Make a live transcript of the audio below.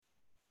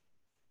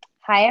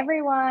Hi,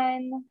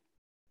 everyone.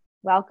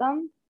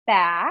 Welcome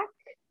back.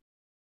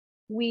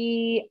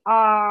 We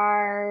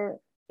are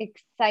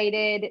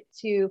excited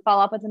to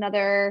follow up with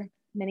another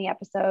mini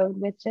episode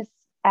with just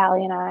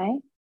Allie and I.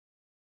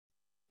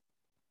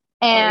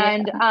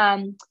 And I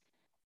know,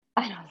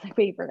 I was like,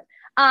 wait for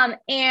it.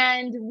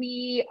 And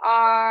we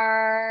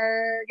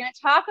are going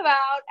to talk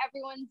about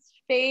everyone's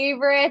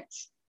favorite,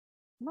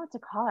 I don't know what to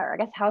call her. I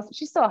guess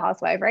she's still a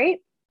housewife, right?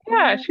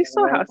 Yeah, she's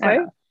still a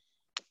housewife.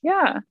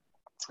 Yeah.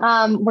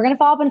 We're gonna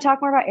follow up and talk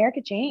more about Erika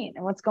Jayne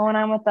and what's going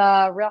on with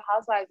the Real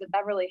Housewives of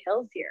Beverly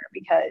Hills here,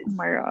 because Oh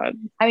my God.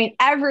 I mean,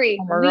 every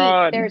Oh my week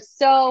God. there's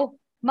so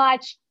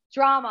much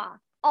drama.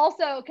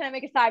 Also, can I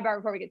make a sidebar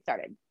before we get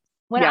started?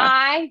 When Yes.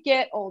 I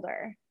get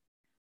older,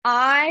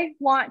 I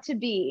want to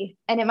be,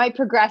 and it might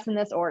progress in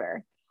this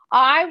order,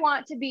 I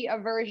want to be a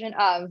version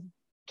of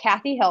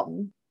Kathy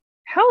Hilton,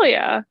 Hell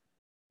yeah.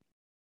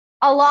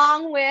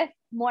 along with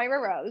Moira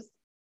Rose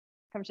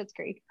from Schitt's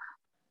Creek,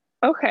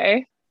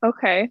 Okay.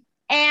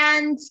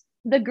 and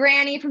the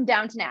granny from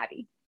Downton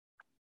Abbey.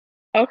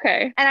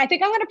 Okay. And I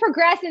think I'm going to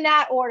progress in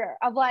that order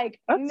of like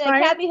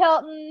Kathy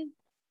Hilton,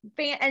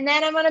 and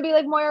then I'm going to be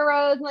like Moira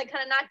Rose and like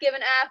kind of not give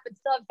an F, but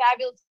still have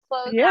fabulous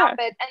clothes and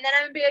outfits. And then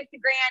I'm going to be like the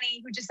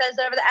granny who just says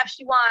whatever the F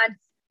she wants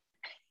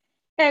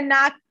and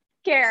not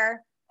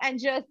care and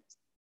just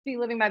be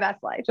living my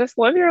best life. Just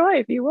live your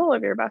life. You will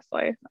live your best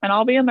life. And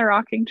I'll be in the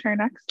rocking chair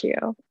next to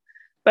you.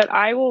 But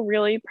I will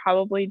really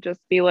probably just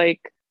be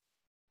like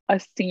a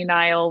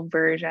senile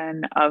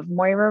version of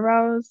Moira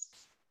Rose.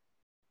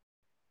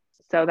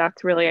 So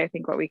that's really, I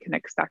think, what we can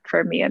expect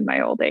from me in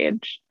my old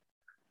age.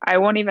 I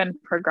won't even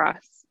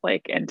progress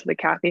like into the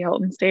Kathy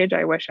Hilton stage.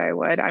 I wish I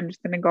would. I'm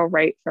just going to go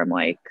right from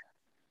like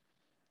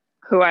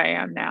who I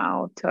am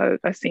now to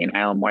a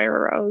senile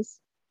Moira Rose.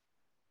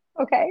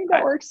 Okay,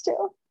 that works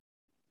too.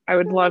 I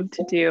would love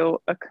to do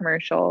a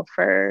commercial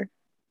for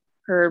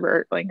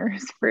Herbert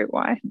Linger's fruit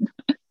wine.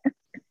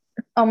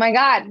 Oh my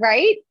God,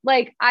 right?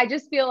 Like, I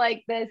just feel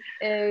like this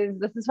is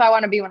who I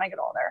want to be when I get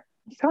older.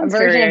 Sounds a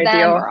version very of them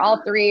ideal. or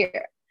all three.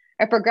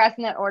 I progress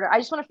in that order. I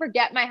just want to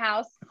forget my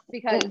house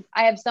because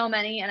I have so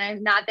many and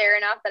I'm not there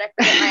enough that I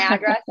forget my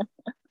address.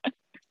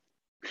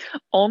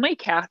 Only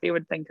Kathy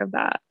would think of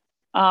that.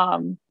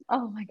 Oh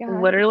my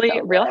God. Literally,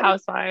 so Real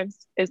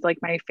Housewives is like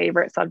my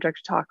favorite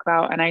subject to talk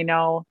about. And I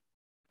know,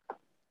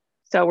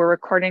 so we're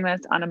recording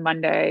this on a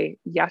Monday.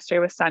 Yesterday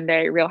was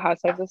Sunday. Real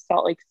Housewives of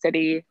Salt Lake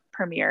City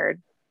premiered.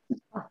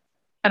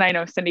 And I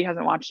know Cindy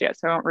hasn't watched it yet,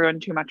 so I won't ruin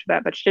too much of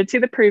it, but she did see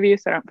the preview,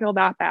 so I don't feel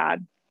that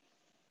bad.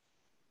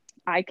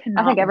 I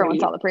think everyone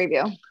saw the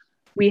preview.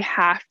 We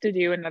have to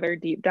do another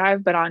deep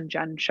dive, but on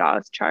Jen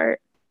Shah's chart.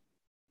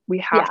 We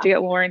have to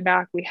get Lauren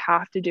back. We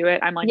have to do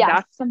it. I'm like,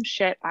 that's some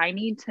shit I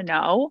need to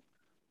know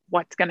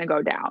what's going to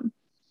go down.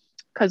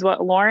 Because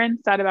what Lauren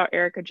said about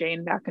Erika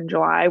Jayne back in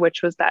July,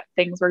 which was that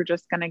things were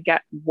just going to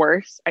get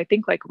worse, I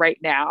think like right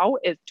now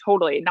is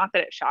totally, not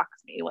that it shocks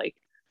me. Like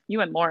you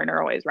and Lauren are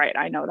always right.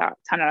 I know that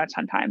 10 out of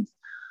 10 times.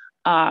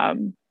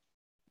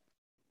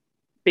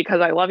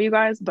 Because I love you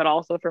guys, but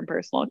also from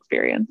personal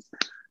experience.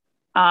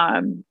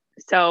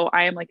 So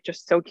I am like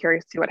just so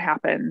curious to see what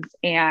happens.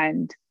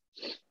 And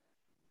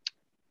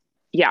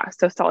yeah,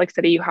 so Salt Lake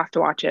City, you have to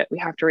watch it. We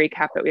have to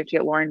recap it. We have to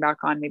get Lauren back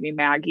on, maybe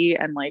Maggie,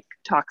 and like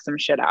talk some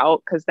shit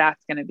out because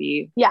that's going to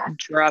be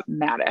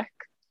dramatic.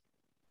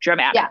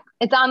 Yeah,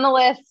 it's on the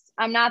list.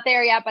 I'm not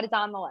there yet, but it's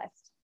on the list.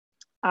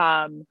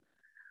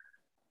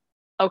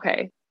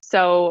 Okay,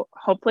 so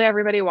hopefully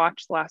everybody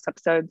watched the last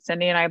episode.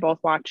 Cindy and I both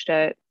watched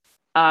it.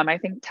 I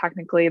think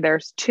technically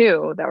there's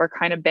two that were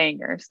kind of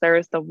bangers.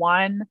 There's the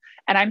one,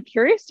 and I'm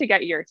curious to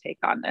get your take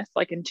on this,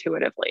 like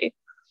intuitively.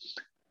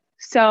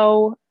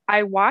 So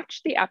I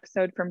watched the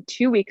episode from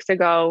 2 weeks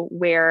ago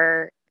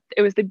where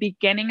it was the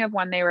beginning of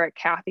when they were at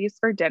Kathy's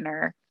for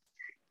dinner,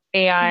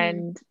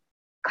 and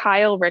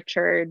Kyle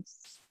Richards,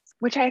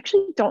 which I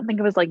actually don't think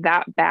it was like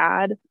that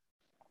bad,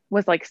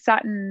 was like,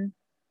 Sutton,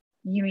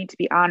 you need to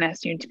be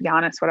honest,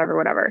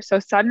 whatever. So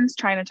Sutton's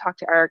trying to talk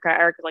to Erika.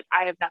 Erika's like,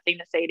 I have nothing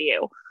to say to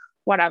you,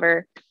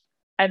 whatever.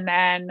 And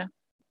then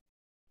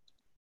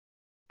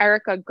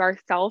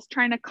Garcelle's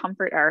trying to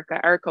comfort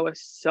Erika. Erika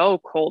was so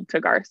cold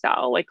to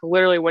Garcelle, like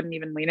literally wouldn't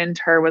even lean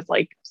into her, was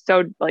like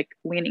so like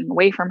leaning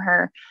away from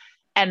her.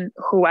 And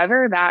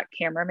whoever that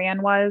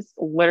cameraman was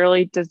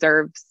literally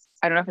deserves,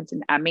 I don't know if it's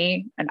an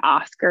Emmy, an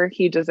Oscar,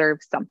 he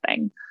deserves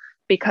something.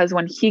 Because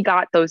when he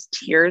got those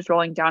tears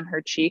rolling down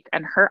her cheek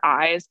and her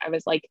eyes, I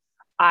was like,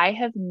 I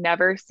have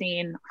never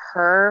seen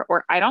her,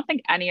 or I don't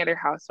think any other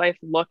housewife,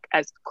 look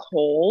as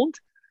cold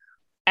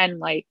and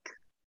like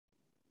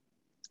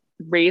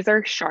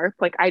razor sharp.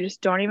 Like, I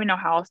just don't even know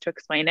how else to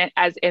explain it,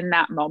 as in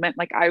that moment.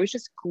 Like, I was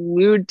just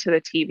glued to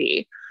the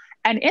TV.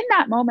 And in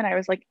that moment, I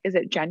was like, is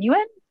it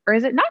genuine or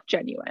is it not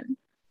genuine?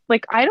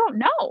 Like, I don't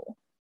know.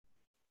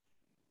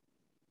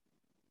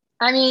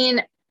 I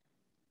mean,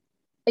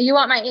 you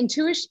want my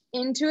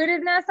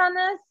intuitiveness on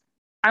this?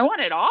 I want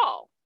it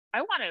all.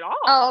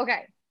 Oh,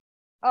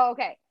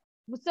 okay.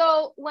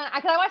 So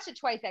cause I watched it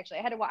twice, actually.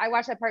 I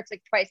watched that part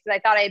like twice because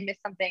I thought I had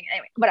missed something.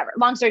 Anyway, whatever.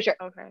 Long story short.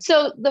 Okay.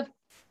 So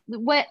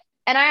when,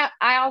 and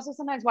I also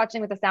sometimes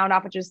watching with the sound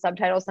off, which is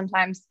subtitles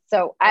sometimes.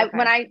 So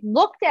when I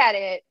looked at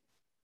it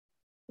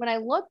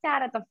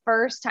the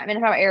first time, and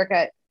about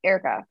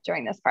Erica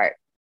during this part,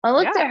 I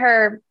looked at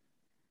her,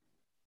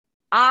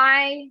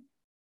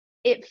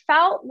 it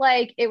felt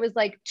like it was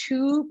like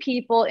two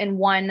people in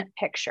one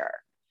picture.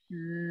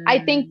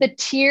 I think the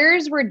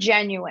tears were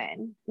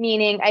genuine,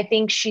 meaning I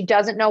think she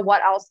doesn't know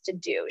what else to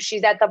do.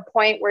 She's at the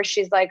point where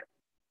she's like,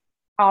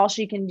 all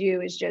she can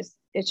do is just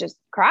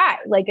cry.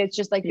 Like, it's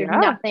just like, there's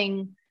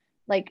nothing,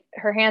 like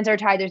her hands are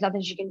tied. There's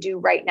nothing she can do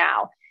right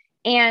now.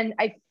 And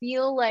I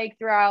feel like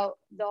throughout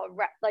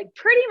like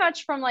pretty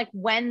much from like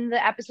when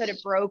the episode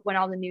it broke, when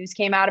all the news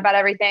came out about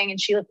everything, and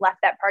she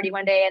left that party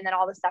one day, and then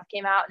all the stuff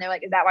came out, and they're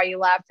like, is that why you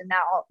left? And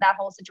that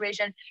whole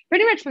situation,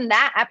 pretty much from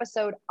that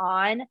episode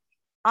on,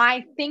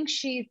 I think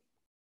she's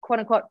quote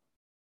unquote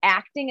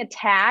acting a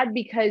tad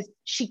because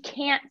she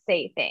can't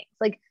say things.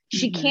 Like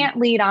she can't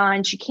lead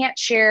on, she can't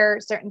share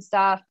certain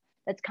stuff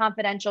that's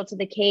confidential to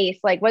the case,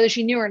 like whether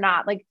she knew or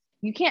not. Like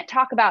you can't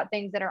talk about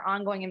things that are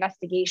ongoing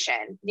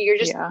investigation. You're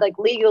just like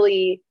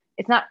legally,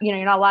 it's not,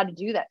 you're not allowed to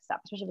do that stuff,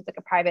 especially if it's like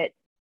a private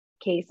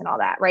case and all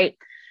that. Right.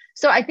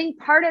 So I think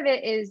part of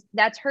it is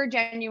that's her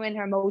genuine,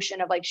 her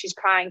emotion of like, she's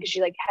crying because she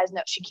like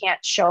she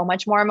can't show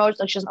much more emotion.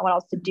 Like she doesn't know what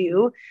else to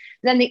do.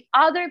 Then the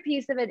other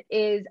piece of it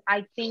is,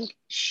 I think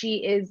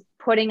she is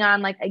putting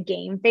on like a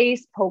game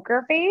face,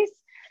 poker face.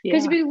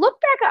 Because if you look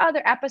back at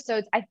other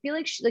episodes, I feel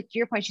like she, like to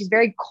your point, she's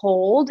very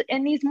cold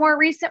in these more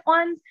recent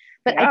ones,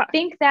 but I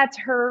think that's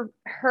her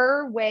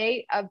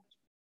way of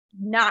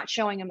not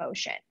showing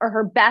emotion, or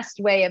her best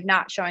way of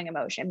not showing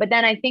emotion. But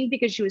then I think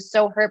because she was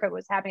so hurt by what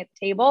was happening at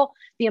the table,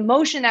 the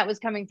emotion that was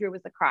coming through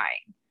was the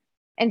crying.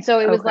 And so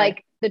it was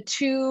like the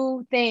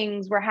two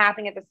things were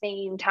happening at the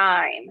same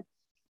time,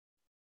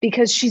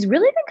 because she's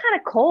really been kind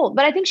of cold,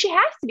 but I think she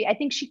has to be. I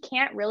think she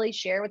can't really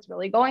share what's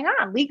really going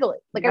on legally.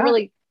 Like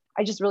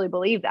I just really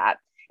believe that.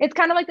 It's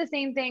kind of like the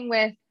same thing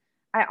with,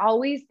 I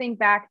always think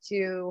back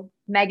to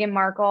Meghan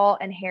Markle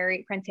and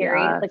Prince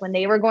Harry, like when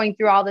they were going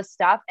through all this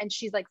stuff, and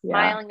she's like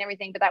smiling and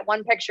everything. But that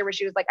one picture where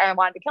she was like, I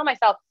wanted to kill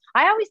myself.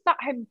 I always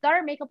thought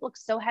her makeup looked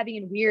so heavy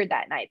and weird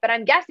that night, but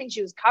I'm guessing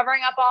she was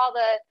covering up all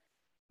the,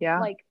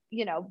 like,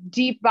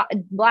 deep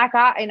black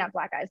eye, not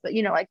black eyes, but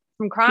like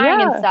from crying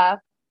and stuff.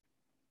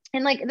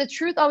 And like the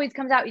truth always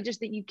comes out,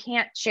 just that you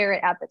can't share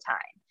it at the time.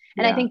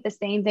 And I think the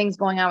same thing's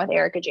going on with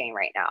Erika Jayne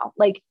right now.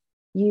 Like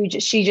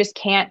she just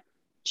can't.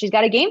 She's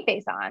got a game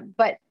face on,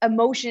 but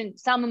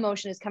some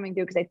emotion is coming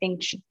through, because I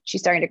think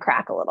she's starting to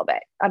crack a little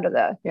bit under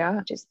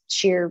the just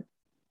sheer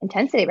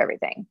intensity of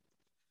everything.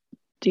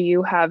 Do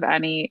you have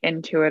any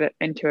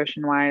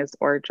intuition wise,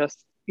 or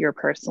just your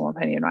personal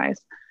opinion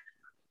wise?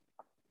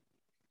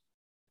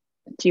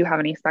 Do you have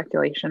any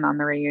speculation on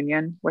the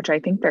reunion, which I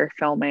think they're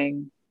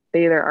filming?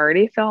 They either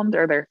already filmed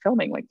or they're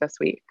filming like this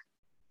week.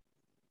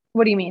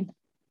 What do you mean?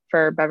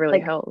 For Beverly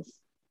Hills.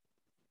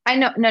 I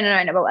know. No.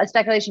 But a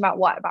speculation about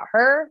what? About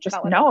her? Just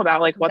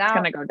about like what's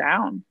going to go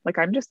down. Like,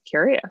 I'm just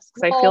curious,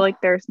 because I feel like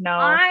there's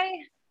no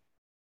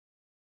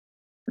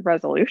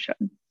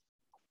resolution.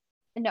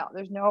 No,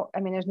 there's no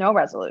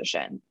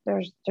resolution.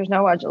 There's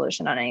no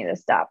resolution on any of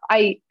this stuff.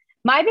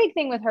 My big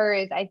thing with her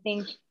is I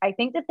think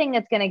the thing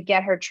that's going to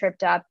get her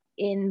tripped up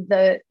I think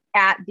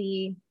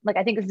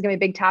this is going to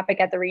be a big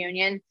topic at the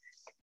reunion,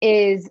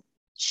 is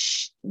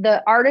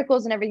the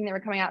articles and everything that were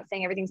coming out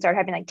saying everything started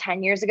happening like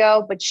 10 years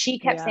ago, but she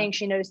kept saying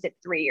she noticed it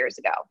 3 years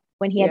ago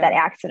when he had that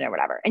accident or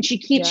whatever. And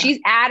she's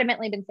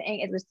adamantly been saying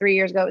it was 3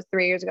 years ago, it was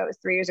 3 years ago, it was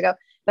 3 years ago.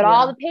 But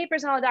all the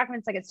papers and all the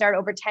documents, like it started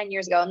over 10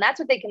 years ago. And that's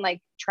what they can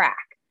like track.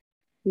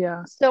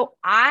 Yeah. So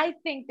I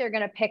think they're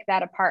going to pick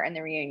that apart in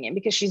the reunion,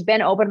 because she's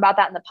been open about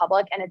that in the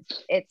public. And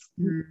it's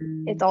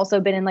also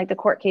been in like the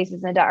court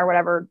cases and or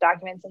whatever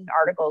documents and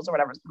articles or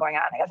whatever's going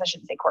on. I guess I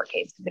shouldn't say court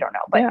case because we don't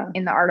know, but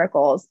in the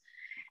articles.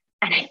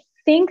 And I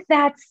think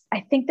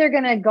they're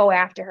going to go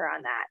after her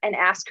on that and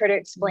ask her to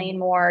explain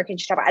more. Can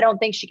she talk about, I don't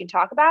think she can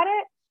talk about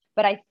it,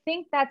 but I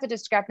think that's a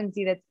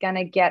discrepancy that's going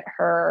to get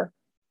her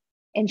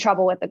in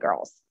trouble with the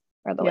girls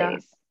or the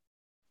ladies.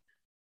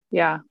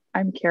 Yeah.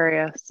 I'm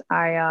curious.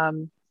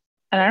 And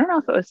I don't know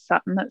if it was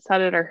Sutton that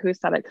said it or who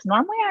said it, because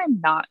normally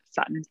I'm not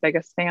Sutton's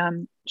biggest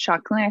fan.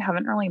 Shockingly, I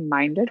haven't really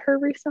minded her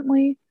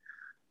recently.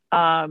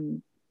 But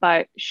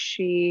I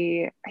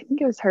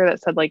think it was her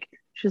that said, like,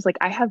 she's like,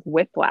 I have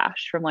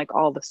whiplash from like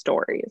all the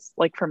stories,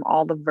 like from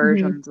all the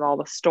versions of all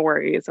the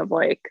stories of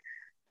like,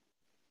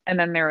 and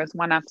then there was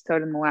one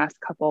episode in the last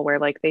couple where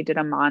like they did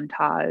a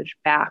montage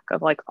back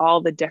of like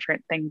all the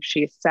different things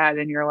she said.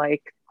 And you're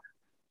like,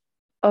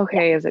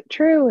 okay, is it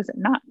true? Is it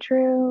not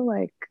true?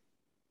 Like,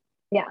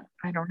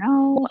 I don't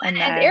know. And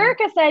as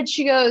Erika said,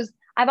 she goes,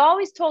 I've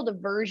always told a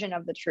version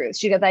of the truth.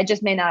 She goes, I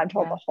just may not have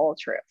told the whole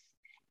truth.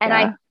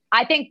 And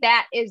I think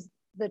that is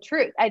the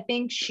truth. I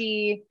think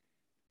she's,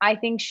 I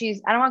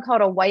don't want to call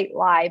it a white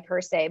lie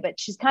per se, but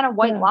she's kind of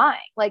white lying.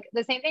 Like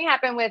the same thing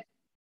happened with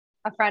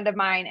a friend of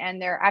mine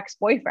and their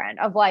ex-boyfriend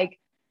of like,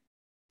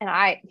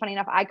 funny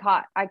enough, I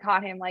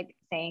caught him like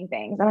saying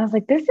things, and I was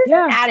like, this isn't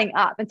adding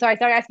up. And so I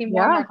started asking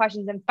more and more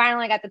questions, and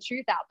finally I got the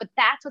truth out. But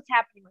that's what's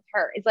happening with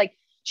her. It's like,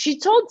 she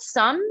told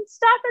some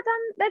stuff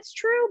that's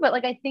true, but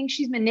like, I think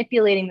she's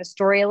manipulating the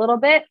story a little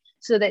bit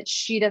so that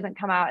she doesn't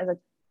come out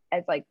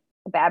as like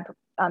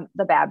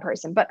the bad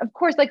person. But of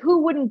course, like, who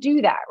wouldn't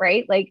do that,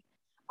 right? Like,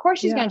 of course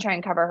she's going to try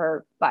and cover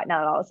her butt now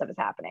that all this stuff is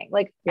happening.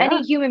 Like,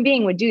 any human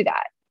being would do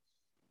that.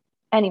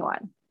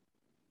 Anyone.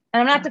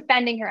 And I'm not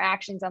defending her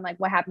actions on like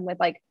what happened with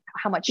like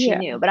how much she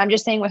knew, but I'm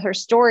just saying with her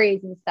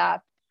stories and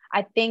stuff,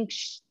 I think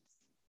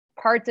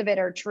parts of it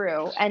are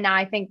true. And now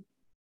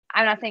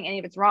I'm not saying any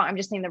of it's wrong. I'm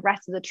just saying the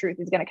rest of the truth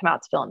is going to come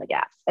out to fill in the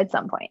gaps at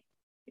some point.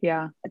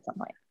 Yeah. At some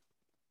point.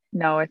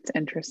 No, it's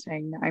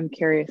interesting. I'm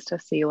curious to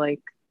see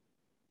like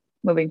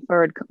moving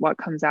forward what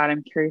comes out.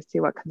 I'm curious to see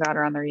what comes out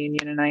around the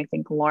reunion. And I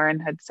think Lauren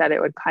had said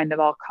it would kind of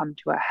all come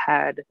to a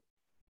head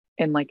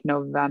in like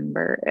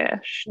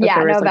November-ish. Yeah,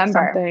 there was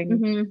November. Like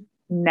something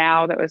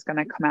now that was going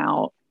to come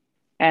out.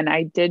 And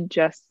I did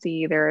just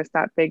see there was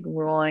that big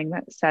ruling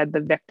that said the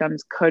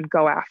victims could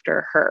go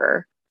after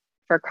her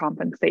for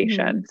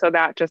compensation. So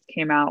that just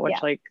came out,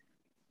 which like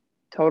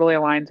totally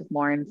aligns with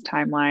Lauren's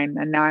timeline.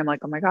 And now I'm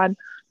like, oh my God,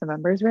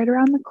 November is right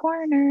around the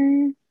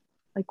corner.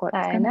 Like, what's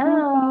going to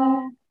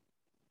happen?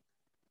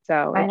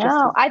 So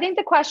I think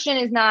the question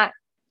is not,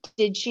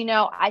 did she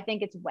know? I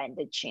think it's, when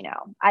did she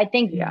know? I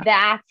think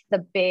that's the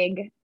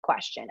big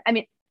question. I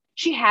mean,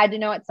 she had to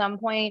know at some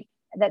point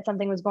that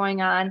something was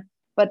going on,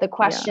 but the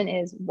question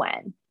is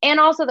when. And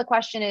also the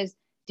question is,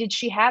 did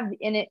she have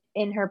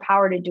in her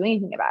power to do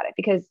anything about it?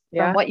 Because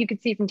from what you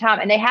could see from Tom,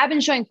 and they have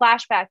been showing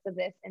flashbacks of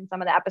this in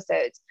some of the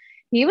episodes,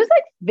 he was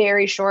like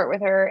very short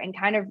with her and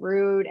kind of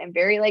rude and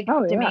very like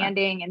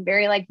demanding and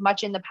very like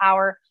much in the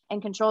power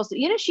and control. So,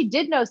 she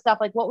did know stuff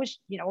like what was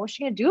she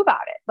going to do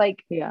about it?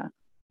 Like,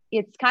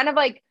 it's kind of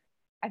like,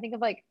 I think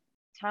of like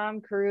Tom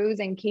Cruise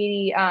and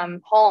Katie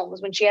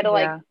Holmes when she had to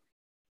like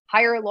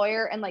hire a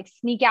lawyer and like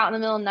sneak out in the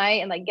middle of the night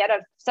and like get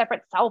a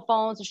separate cell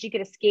phone so she could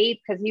escape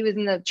because he was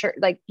in the church,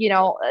 like,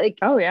 like,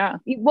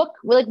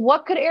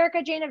 what could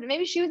Erika Jayne have done?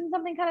 Maybe she was in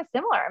something kind of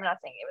similar. I'm not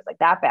saying it was like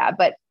that bad,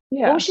 but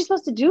what was she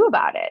supposed to do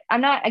about it?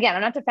 I'm not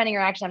defending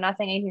her action. I'm not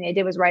saying anything they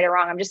did was right or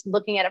wrong. I'm just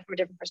looking at it from a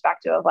different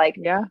perspective of like,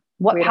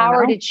 what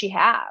power did she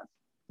have?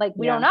 Like,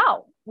 we don't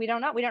know. We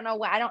don't know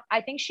what,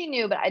 I think she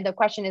knew, but the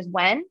question is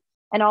when,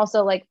 and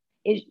also like,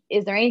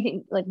 is there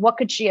anything like, what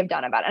could she have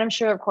done about it? And I'm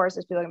sure, of course,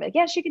 there's people gonna be like,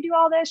 yeah, she could do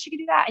all this, she could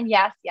do that. And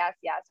yes.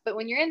 But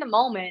when you're in the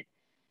moment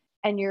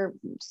and you're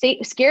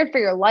scared for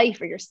your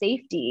life or your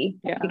safety,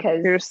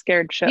 because you're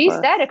scared shitless. She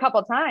said a couple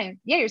of times,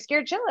 you're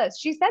scared shitless.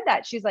 She said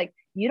that. She's like,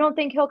 you don't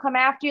think he'll come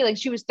after you? Like,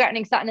 she was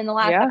threatening Sutton in the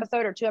last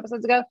episode or 2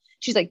 episodes ago.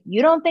 She's like,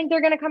 you don't think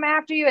they're going to come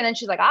after you? And then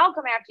she's like, I'll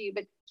come after you.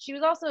 But she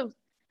was also,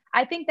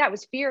 I think that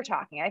was fear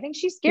talking. I think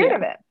she's scared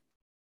of it.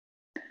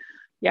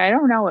 Yeah, I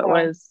don't know. It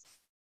was,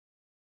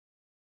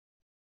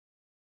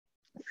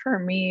 for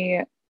me,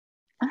 I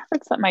don't know if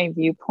it's that my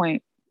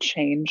viewpoint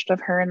changed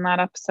of her in that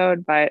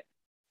episode, but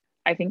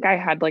I think I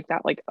had like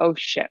that like, oh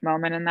shit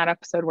moment in that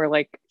episode where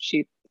like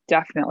she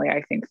definitely,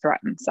 I think,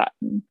 threatened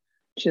Sutton.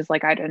 She's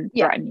like, I didn't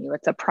threaten you,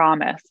 it's a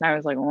promise. And I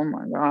was like, oh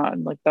my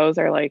God, like those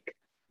are like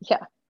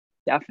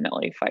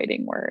definitely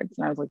fighting words.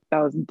 And I was like, that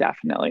was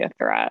definitely a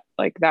threat.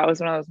 Like that was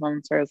one of those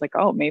moments where I was like,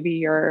 oh,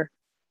 maybe there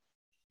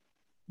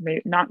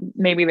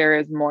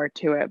is more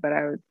to it, but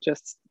I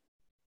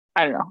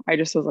don't know. I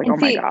just was like, oh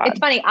my God. It's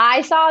funny.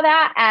 I saw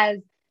that as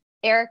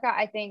Erika,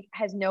 I think,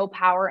 has no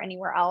power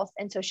anywhere else.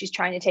 And so she's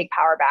trying to take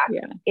power back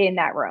in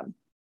that room.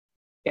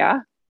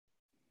 Yeah.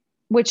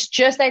 Which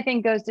just, I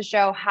think, goes to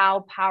show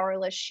how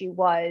powerless she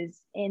was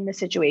in the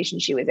situation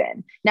she was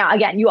in. Now,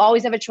 again, you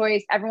always have a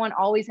choice. Everyone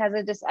always has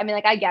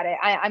I get it.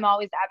 I'm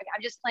always advocate.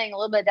 I'm just playing a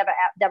little bit of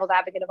devil's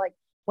advocate of like,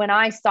 when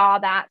I saw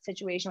that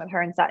situation with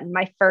her and Sutton,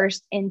 my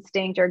first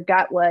instinct or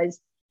gut was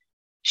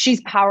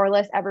she's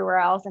powerless everywhere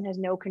else and has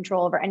no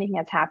control over anything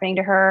that's happening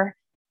to her.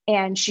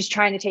 And she's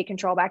trying to take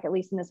control back, at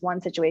least in this one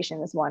situation,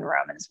 this one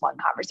room, and this one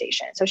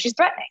conversation. So she's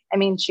threatening. I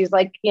mean, she's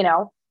like,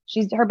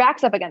 her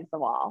back's up against the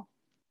wall.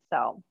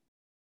 So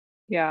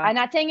I'm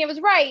not saying it was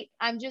right.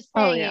 I'm just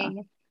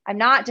saying I'm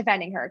not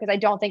defending her because I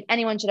don't think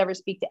anyone should ever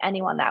speak to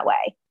anyone that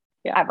way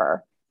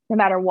ever, no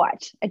matter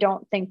what. I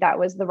don't think that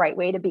was the right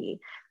way to be.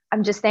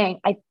 I'm just saying,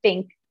 I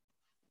think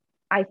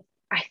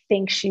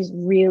she's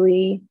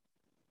really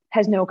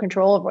has no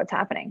control of what's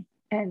happening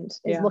and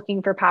is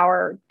looking for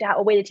power,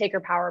 a way to take her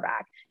power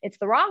back. It's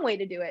the wrong way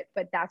to do it,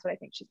 but that's what I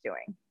think she's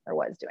doing or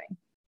was doing.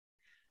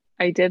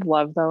 I did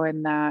love though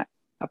in that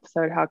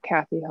episode how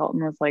Kathy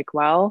Hilton was like,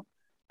 well,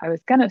 I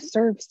was going to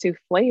serve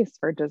souffles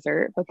for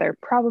dessert, but they're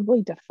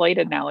probably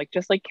deflated now. Like,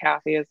 just like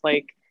Kathy is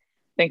like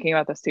thinking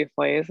about the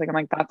souffles. Like, I'm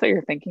like, that's what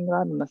you're thinking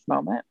about in this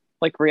moment?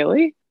 Like,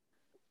 really?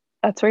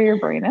 That's where your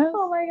brain is?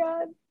 Oh my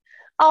God.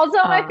 Also,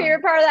 my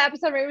favorite part of the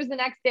episode, maybe it was the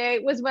next day,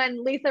 was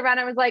when Lisa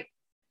Rinna was like,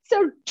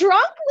 so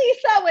drunk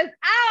Lisa was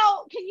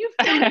out. Can you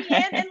fill me in?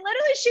 And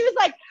literally she was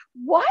like,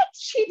 what?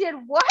 She did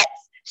what?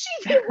 She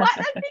did what?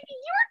 And I'm thinking,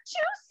 you were 2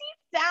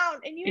 seats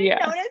down and you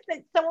didn't notice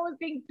that someone was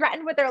being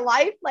threatened with their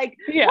life. Like,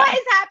 Yeah. what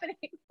is happening?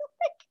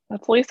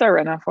 That's Lisa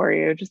Rinna for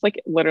you. Just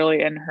like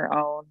literally in her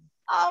own.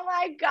 Oh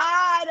my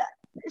God.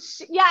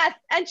 Yes.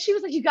 And she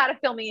was like, you got to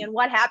fill me in.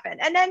 What happened?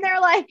 And then they're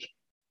like,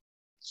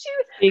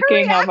 her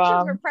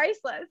reactions were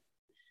priceless.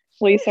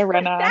 Lisa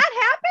Rinna. That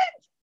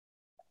happened?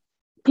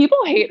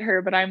 People hate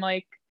her, but I'm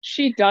like,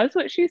 she does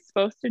what she's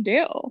supposed to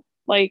do.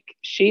 Like,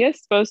 she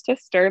is supposed to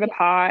stir the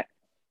pot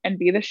and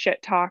be the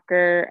shit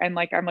talker. And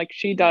like, I'm like,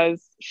 she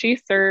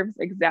serves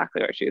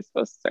exactly what she's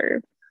supposed to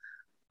serve.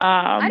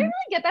 I didn't really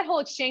get that whole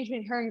exchange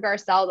between her and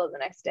Garcelle though the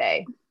next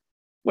day.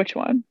 Which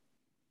one?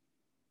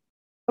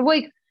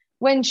 Like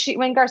when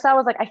Garcelle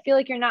was like, I feel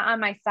like you're not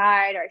on my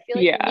side, or I feel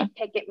like you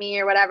pick at me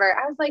or whatever.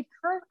 I was like,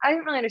 huh? I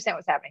didn't really understand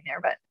what's happening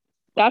there, but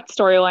that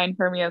storyline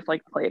for me is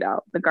like played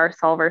out. The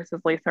Garcelle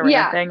versus Lisa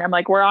Rinna thing. I'm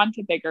like, we're on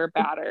to bigger,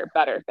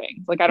 better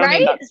things. Like, I don't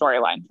need that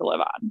storyline to live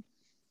on.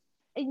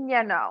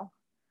 Yeah, no.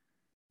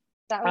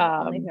 That was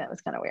the only thing that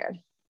was kind of weird.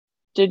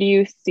 Did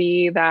you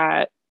see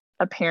that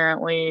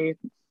apparently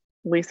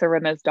Lisa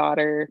Rinna's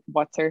daughter,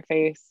 what's her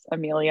face,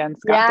 Amelia and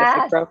Scott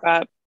Disick broke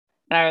up?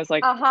 And I was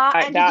like,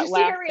 and did you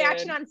see her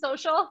reaction on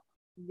social?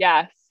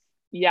 Yes.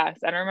 I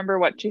don't remember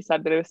what she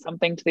said, but it was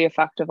something to the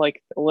effect of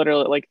like,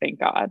 literally, like, thank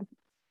God.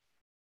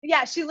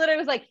 Yeah, she literally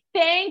was like,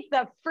 thank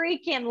the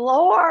freaking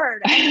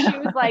Lord. And she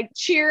was like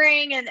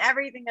cheering and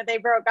everything that they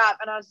broke up.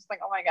 And I was just like,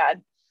 oh my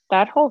God.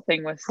 That whole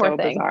thing was so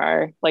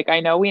bizarre. Like, I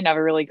know we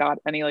never really got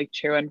any like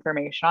true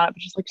information on it, but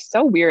just like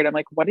so weird. I'm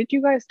like, what did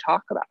you guys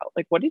talk about?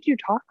 Like, what did you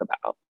talk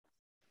about?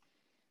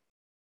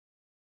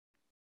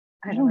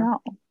 I don't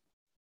know.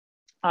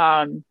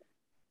 One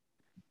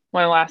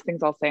of the last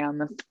things I'll say on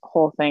this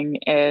whole thing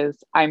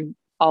is I'm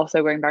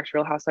also going back to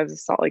Real Housewives of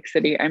Salt Lake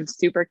City. I'm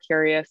super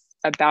curious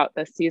about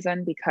this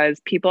season because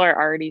people are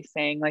already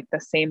saying like the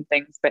same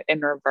things, but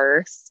in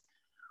reverse,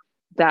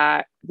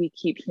 that we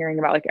keep hearing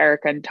about, like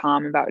Erica and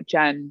Tom, about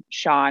Jen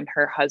Shah and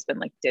her husband.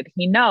 Like, did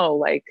he know,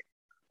 like,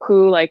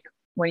 who, like,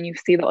 when you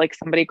see that like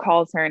somebody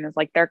calls her and is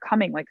like, they're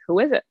coming, like, who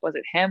is it? Was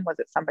it him? Was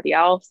it somebody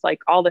else? Like,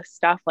 all this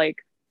stuff. Like,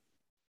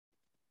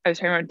 I was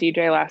talking about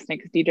DJ last night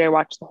because DJ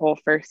watched the whole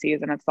first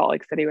season of Salt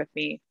Lake City with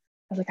me.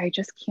 I was like, I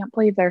just can't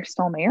believe they're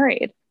still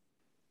married.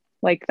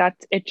 Like,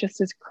 it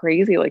just is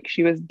crazy. Like,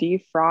 she was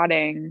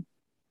defrauding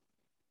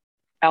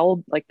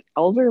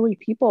elderly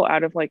people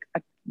out of like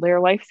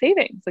their life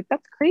savings. Like,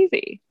 that's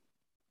crazy.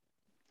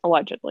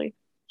 Allegedly.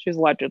 She was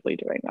allegedly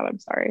doing that. I'm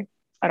sorry.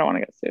 I don't want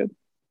to get sued.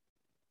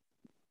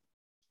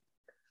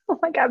 Oh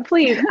my God,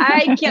 please.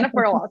 I can't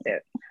afford a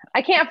lawsuit.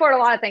 I can't afford a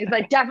lot of things,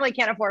 but I definitely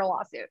can't afford a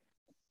lawsuit.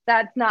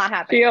 That's not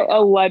happening. She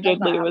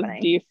allegedly was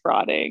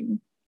defrauding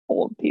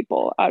old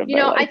people out of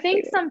their life I think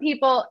savings. some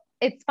people,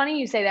 it's funny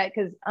you say that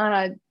because on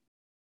a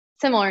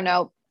similar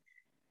note,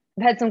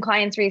 I've had some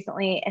clients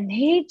recently and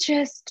they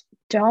just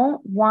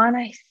don't want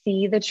to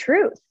see the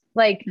truth.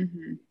 Like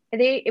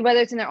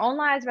whether it's in their own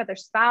lives, about their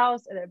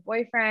spouse or their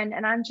boyfriend.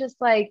 And I'm just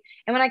like,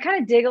 and when I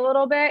kind of dig a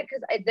little bit,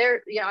 because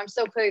I'm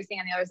so clearly seeing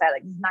on the other side,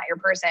 like, this is not your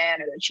person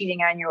or they're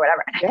cheating on you or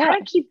whatever. And I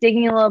kind of keep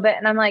digging a little bit.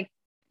 And I'm like,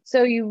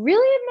 so you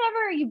really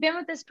you've been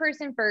with this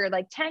person for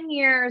like 10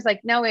 years,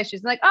 like no issues.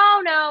 And like,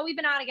 oh no, we've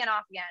been on again,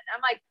 off again. I'm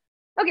like,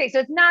 okay, so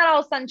it's not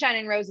all sunshine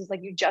and roses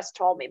like you just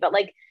told me, but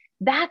like,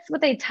 that's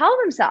what they tell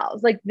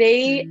themselves. Like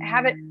they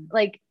have it,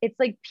 like, it's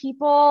like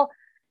people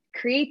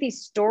create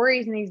these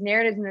stories and these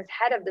narratives in this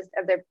head of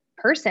their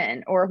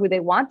person or who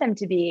they want them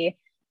to be.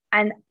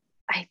 And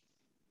I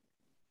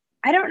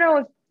don't know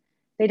if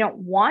they don't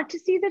want to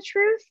see the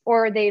truth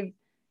or they've,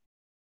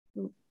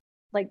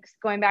 like,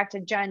 going back to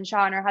Jen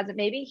Shah and her husband,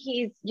 maybe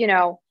he's,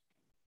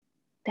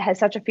 has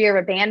such a fear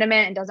of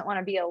abandonment and doesn't want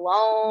to be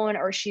alone,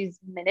 or she's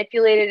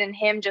manipulated in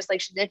him just like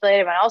she's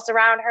manipulated everyone else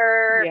around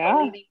her,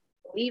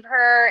 believe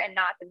her and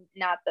not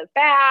the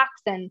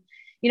facts. And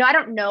I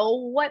don't know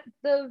what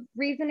the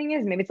reasoning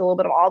is. Maybe it's a little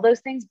bit of all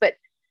those things, but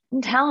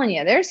I'm telling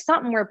you, there's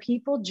something where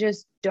people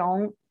just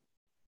don't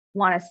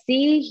want to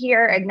see,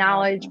 hear,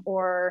 acknowledge,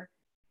 or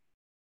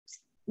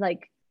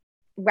like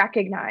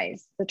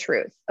recognize the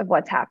truth of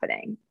what's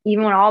happening.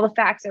 Even when all the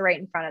facts are right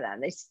in front of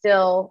them, they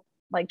still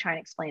like try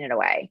and explain it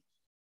away.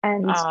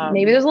 And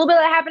maybe there's a little bit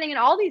of that happening in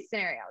all these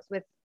scenarios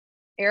with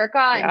Erica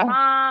and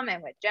Tom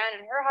and with Jen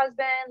and her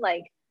husband.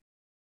 Like,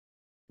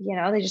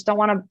 they just don't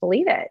want to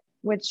believe it,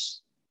 which,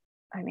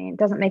 I mean, it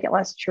doesn't make it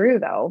less true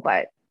though.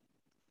 But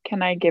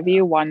can I give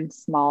you one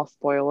small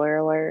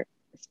spoiler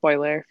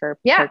for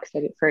Park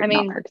City?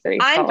 Not Park City.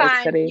 I'm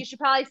fine. City. You should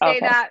probably say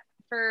that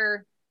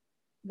for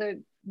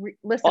the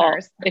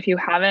listeners. Well, if you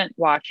haven't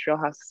watched Real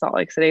House of Salt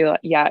Lake City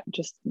yet,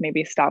 just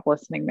maybe stop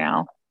listening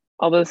now.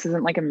 Although this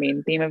isn't like a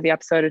main theme of the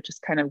episode, it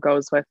just kind of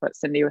goes with what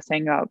Cindy was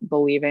saying about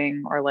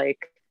believing or like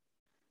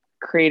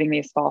creating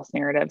these false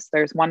narratives.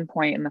 There's one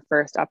point in the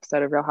first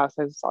episode of Real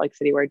Housewives of Salt Lake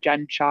City where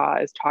Jen Shah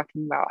is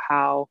talking about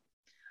how,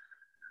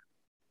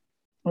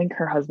 I think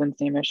her husband's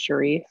name is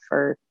Sharif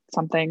or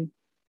something.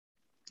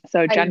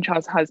 So Jen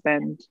Shah's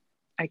husband,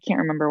 I can't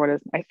remember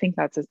I think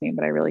that's his name,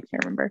 but I really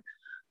can't remember.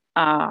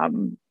 I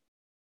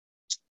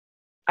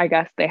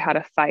guess they had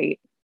a fight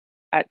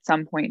at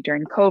some point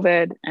during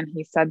COVID, and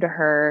he said to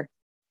her,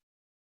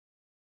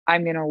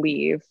 I'm going to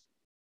leave.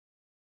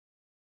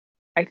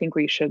 I think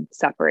we should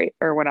separate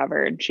or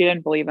whatever. And she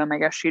didn't believe him. I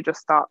guess she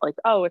just thought like,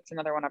 oh, it's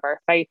another one of our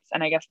fights.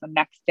 And I guess the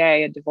next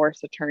day, a divorce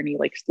attorney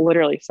like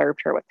literally served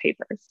her with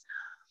papers.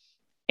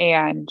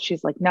 And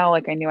she's like, no,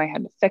 like I knew I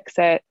had to fix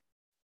it.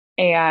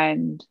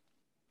 And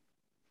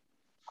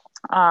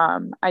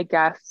I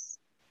guess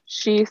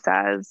she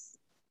says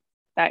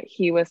that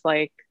he was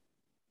like,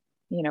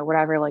 you know,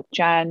 whatever, like,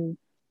 Jen,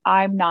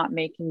 I'm not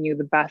making you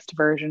the best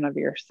version of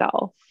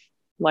yourself.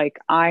 Like,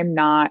 I'm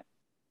not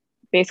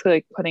basically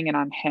like putting it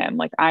on him.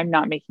 Like, I'm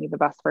not making you the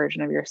best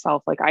version of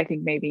yourself. Like, I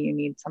think maybe you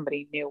need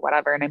somebody new,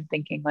 whatever. And I'm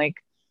thinking, like,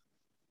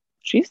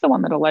 she's the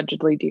one that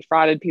allegedly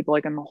defrauded people.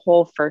 Like, in the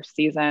whole first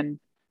season,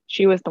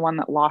 she was the one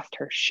that lost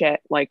her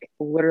shit, like,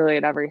 literally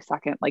at every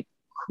second, like,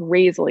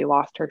 crazily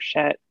lost her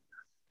shit.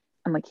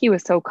 And like, he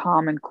was so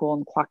calm and cool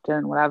and collected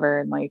and whatever.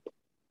 And like,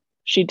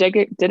 she did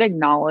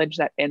acknowledge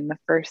that in the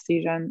first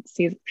season,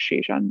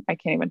 I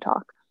can't even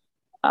talk.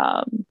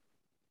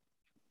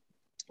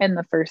 In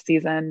the first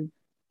season,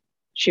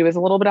 she was a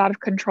little bit out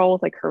of control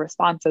with like her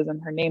responses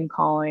and her name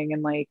calling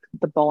and like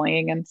the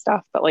bullying and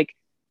stuff. But like,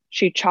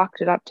 she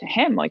chalked it up to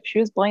him. Like, she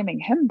was blaming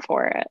him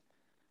for it.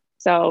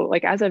 So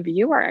like, as a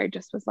viewer, I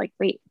just was like,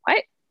 wait,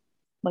 what?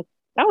 Like,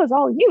 that was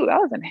all you. That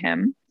wasn't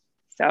him.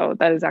 So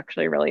that is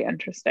actually really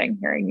interesting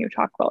hearing you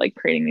talk about like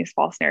creating these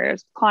false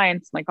narratives with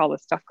clients and like all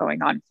this stuff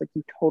going on. It's like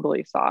you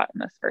totally saw it in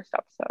this first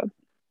episode.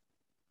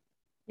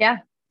 Yeah.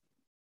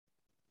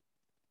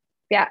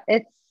 Yeah.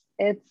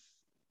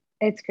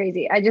 It's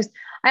crazy. I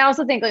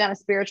also think like on a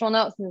spiritual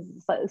note, since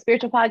this is a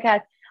spiritual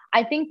podcast,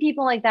 I think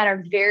people like that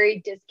are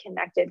very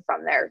disconnected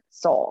from their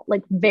soul,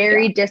 like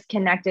very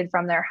disconnected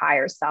from their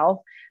higher self,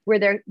 where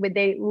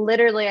they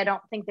literally, I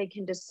don't think they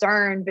can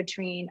discern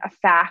between a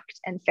fact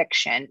and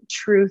fiction,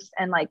 truth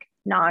and like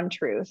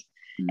non-truth,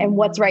 and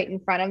what's right in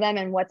front of them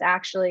and what's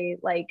actually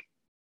like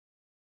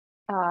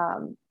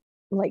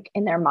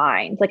in their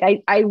minds. Like,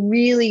 I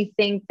really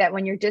think that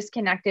when you're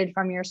disconnected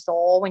from your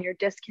soul, when you're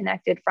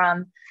disconnected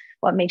from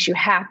what makes you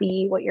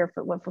happy,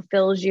 what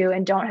fulfills you,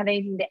 and don't have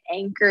anything to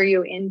anchor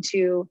you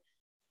into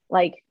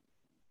like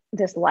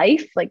this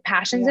life, like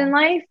passions in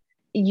life,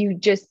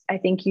 I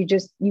think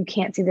you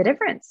can't see the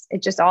difference.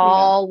 It just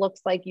all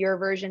looks like your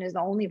version is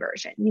the only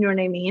version. You know what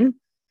I mean?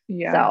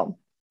 Yeah. So,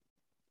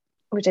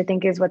 which I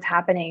think is what's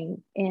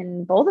happening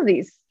in both of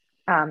these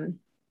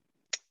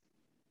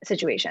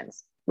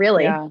situations,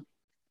 really. Yeah.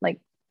 Like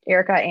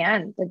Erika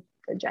and the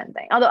Jen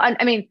thing. Although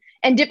I mean,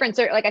 and different,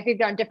 like I think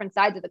they're on different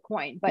sides of the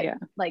coin, but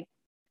like,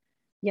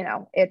 you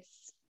know,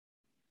 it's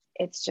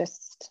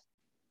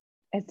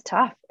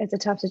tough. It's a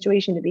tough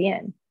situation to be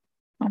in.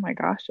 Oh my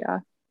gosh. Yeah.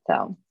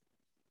 So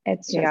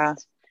it's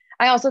just,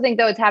 I also think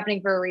though it's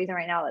happening for a reason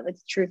right now, that the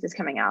truth is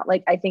coming out.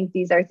 Like, I think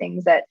these are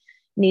things that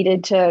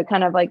needed to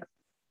kind of like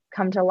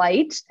come to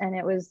light, and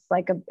it was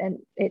like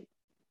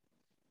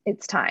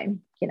it's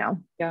time, you know?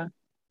 Yeah.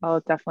 Well,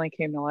 it definitely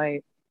came to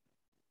light.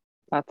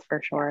 That's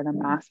for sure, in a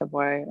massive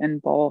way, in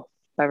both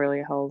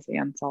Beverly Hills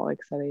and Salt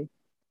Lake City.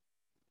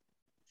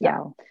 So.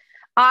 Yeah.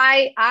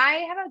 I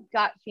have a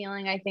gut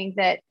feeling. I think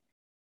that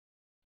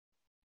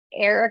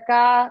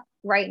Erika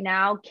right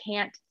now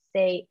can't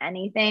say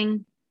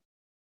anything,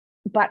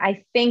 but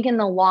I think in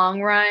the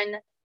long run,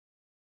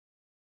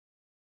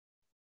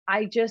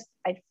 I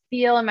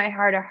feel in my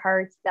heart of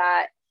hearts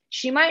that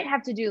she might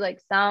have to do like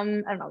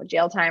some, I don't know,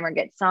 jail time or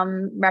get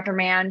some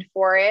reprimand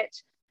for it.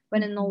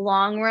 But in the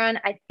long run,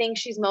 I think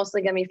she's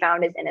mostly going to be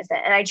found as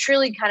innocent. And I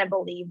truly kind of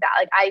believe that.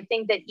 Like, I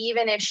think that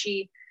even if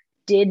she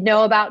did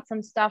know about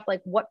some stuff, like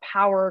what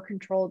power or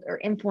control or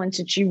influence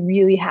did she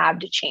really have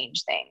to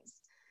change things?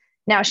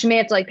 Now, she may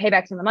have to like pay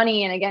back some of the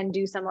money and again,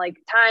 do some like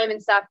time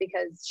and stuff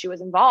because she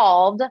was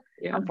involved,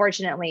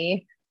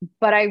 unfortunately.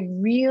 But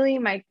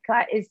my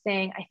gut is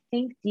saying, I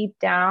think deep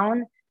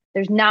down,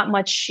 there's not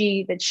much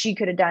that she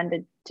could have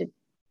done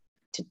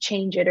to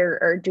change it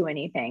or do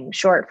anything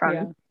short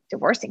from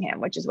divorcing him,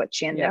 which is what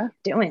she ended up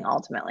doing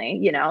ultimately,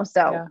 you know?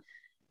 So,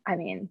 I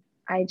mean,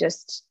 I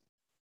just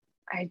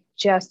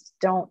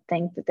don't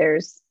think that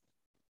there's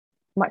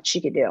much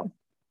she could do.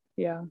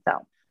 Yeah.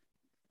 So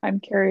I'm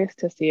curious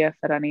to see if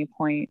at any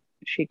point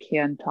she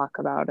can talk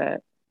about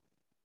it.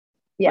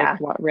 Yeah.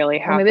 Like what really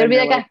happened. Or maybe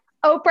it'll be like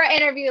an Oprah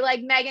interview, like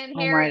Meghan and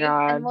Harry. Oh my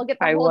God. And we'll get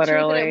the whole truth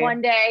of it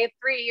one day,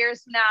 3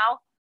 years from now.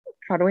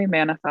 How do we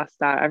manifest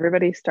that?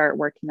 Everybody start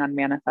working on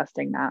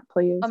manifesting that,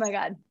 please. Oh my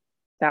God.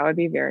 That would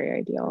be very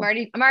ideal.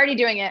 I'm already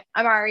doing it.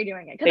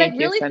 Because I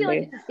really feel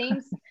like it's the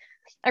same.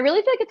 I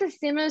really feel like it's a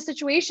similar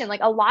situation. Like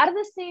a lot of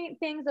the same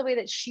things, the way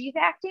that she's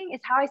acting is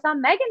how I saw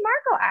Meghan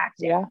Markle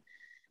acting. Yeah.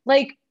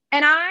 Like,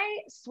 and I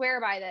swear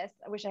by this.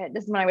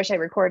 This is when I wish I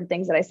recorded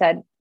things that I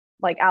said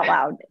like out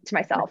loud to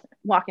myself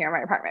walking around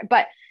my apartment.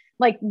 But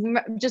like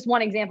just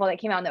one example that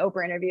came out in the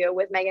Oprah interview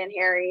with Meghan and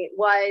Harry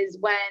was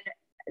when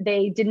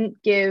they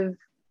didn't give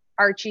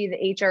Archie the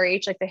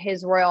HRH, like the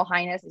His Royal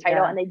Highness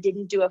title, and they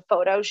didn't do a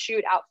photo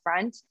shoot out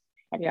front.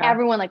 And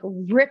everyone like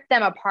ripped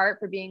them apart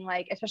for being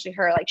like, especially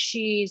her, like,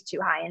 she's too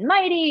high and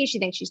mighty. She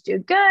thinks she's too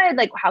good.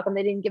 Like, how come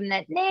they didn't give him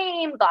that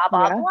name? Blah,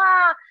 blah,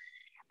 blah.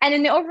 And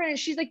in the overnight,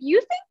 she's like, you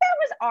think that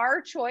was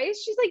our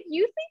choice? She's like,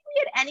 you think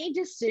we had any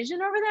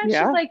decision over that?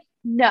 Yeah. She's like,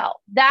 no,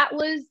 that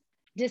was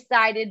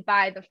decided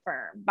by the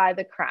firm, by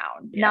the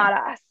crown, not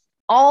us.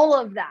 All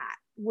of that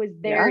was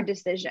their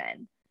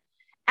decision.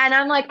 And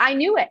I'm like, I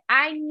knew it.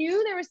 I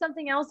knew there was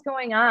something else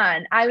going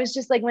on. I was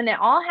just like, when it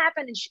all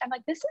happened, and I'm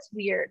like, this is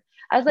weird.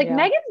 I was like,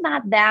 Meghan's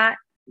not that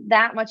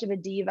much of a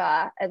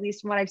diva, at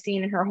least from what I've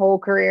seen in her whole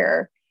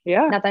career.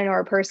 Yeah. Not that I know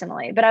her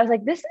personally, but I was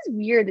like, this is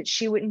weird that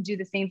she wouldn't do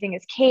the same thing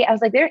as Kate. I was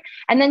like, there.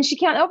 And then she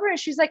came over and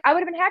she's like, I would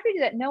have been happy to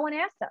do that. No one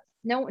asked us.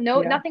 No,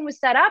 nothing was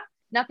set up.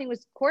 Nothing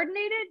was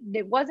coordinated.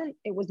 It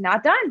was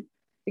not done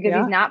because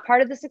he's not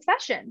part of the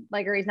succession,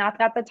 like, or he's not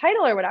got the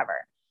title or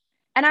whatever.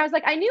 And I was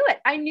like, I knew it.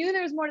 I knew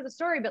there was more to the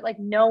story, but like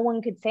no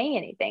one could say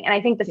anything. And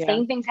I think the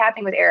same thing's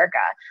happening with Erika.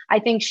 I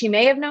think she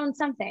may have known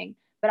something,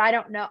 but I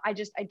don't know. I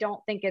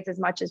don't think it's as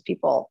much as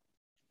people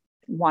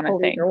want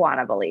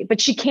to believe,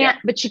 but she can't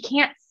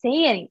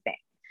say anything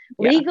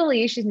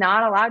legally. She's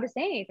not allowed to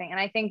say anything. And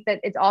I think that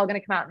it's all going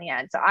to come out in the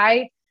end. So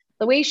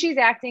the way she's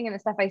acting and the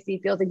stuff I see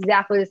feels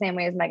exactly the same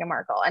way as Meghan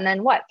Markle. And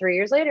then 3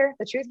 years later,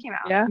 the truth came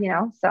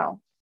out, so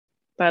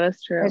that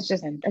is true. It's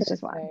just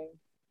one.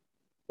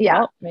 Yeah.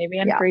 Well, maybe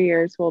in 3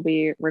 years, we'll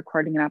be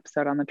recording an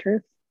episode on the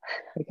truth.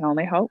 We can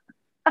only hope.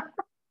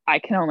 I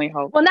can only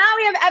hope. Well, now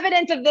we have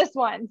evidence of this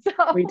one. So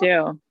we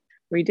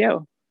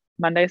do.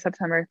 Monday,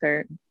 September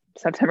 13th,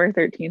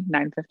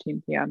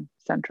 9:15 p.m.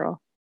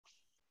 Central.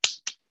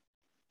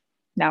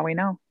 Now we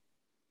know.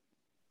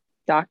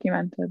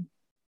 Documented.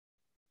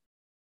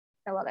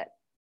 I love it.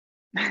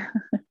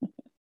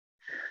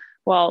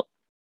 Well,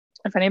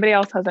 if anybody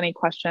else has any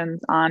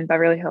questions on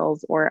Beverly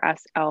Hills or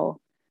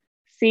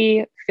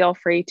SLC, feel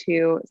free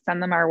to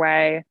send them our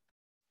way.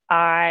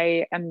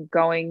 I am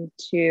going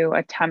to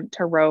attempt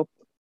to rope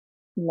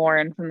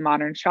Lauren from the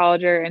Modern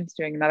Astrologer into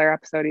doing another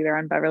episode either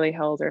on Beverly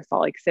Hills or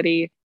Salt Lake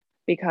City,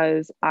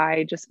 because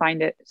I just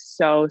find it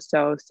so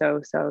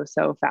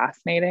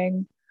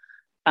fascinating.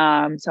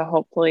 So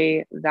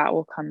hopefully that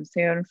will come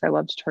soon, because I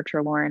love to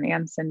torture Lauren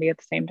and Cindy at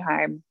the same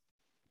time.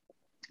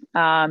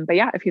 But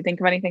yeah, if you think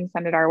of anything,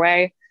 send it our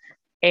way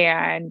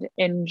and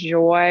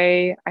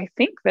enjoy. I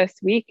think this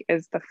week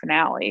is the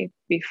finale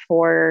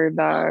before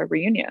the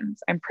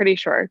reunions. I'm pretty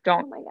sure.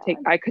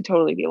 I could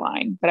totally be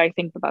lying, but I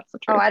think that's the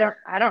truth. Oh,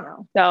 I don't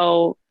know.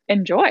 So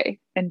enjoy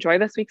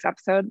this week's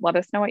episode. Let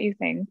us know what you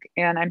think.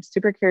 And I'm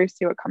super curious to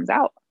see what comes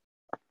out.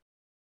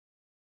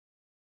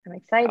 I'm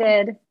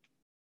excited.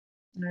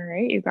 All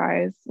right, you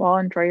guys. Well,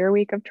 enjoy your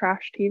week of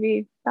trash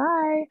TV.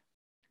 Bye.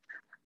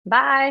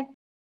 Bye.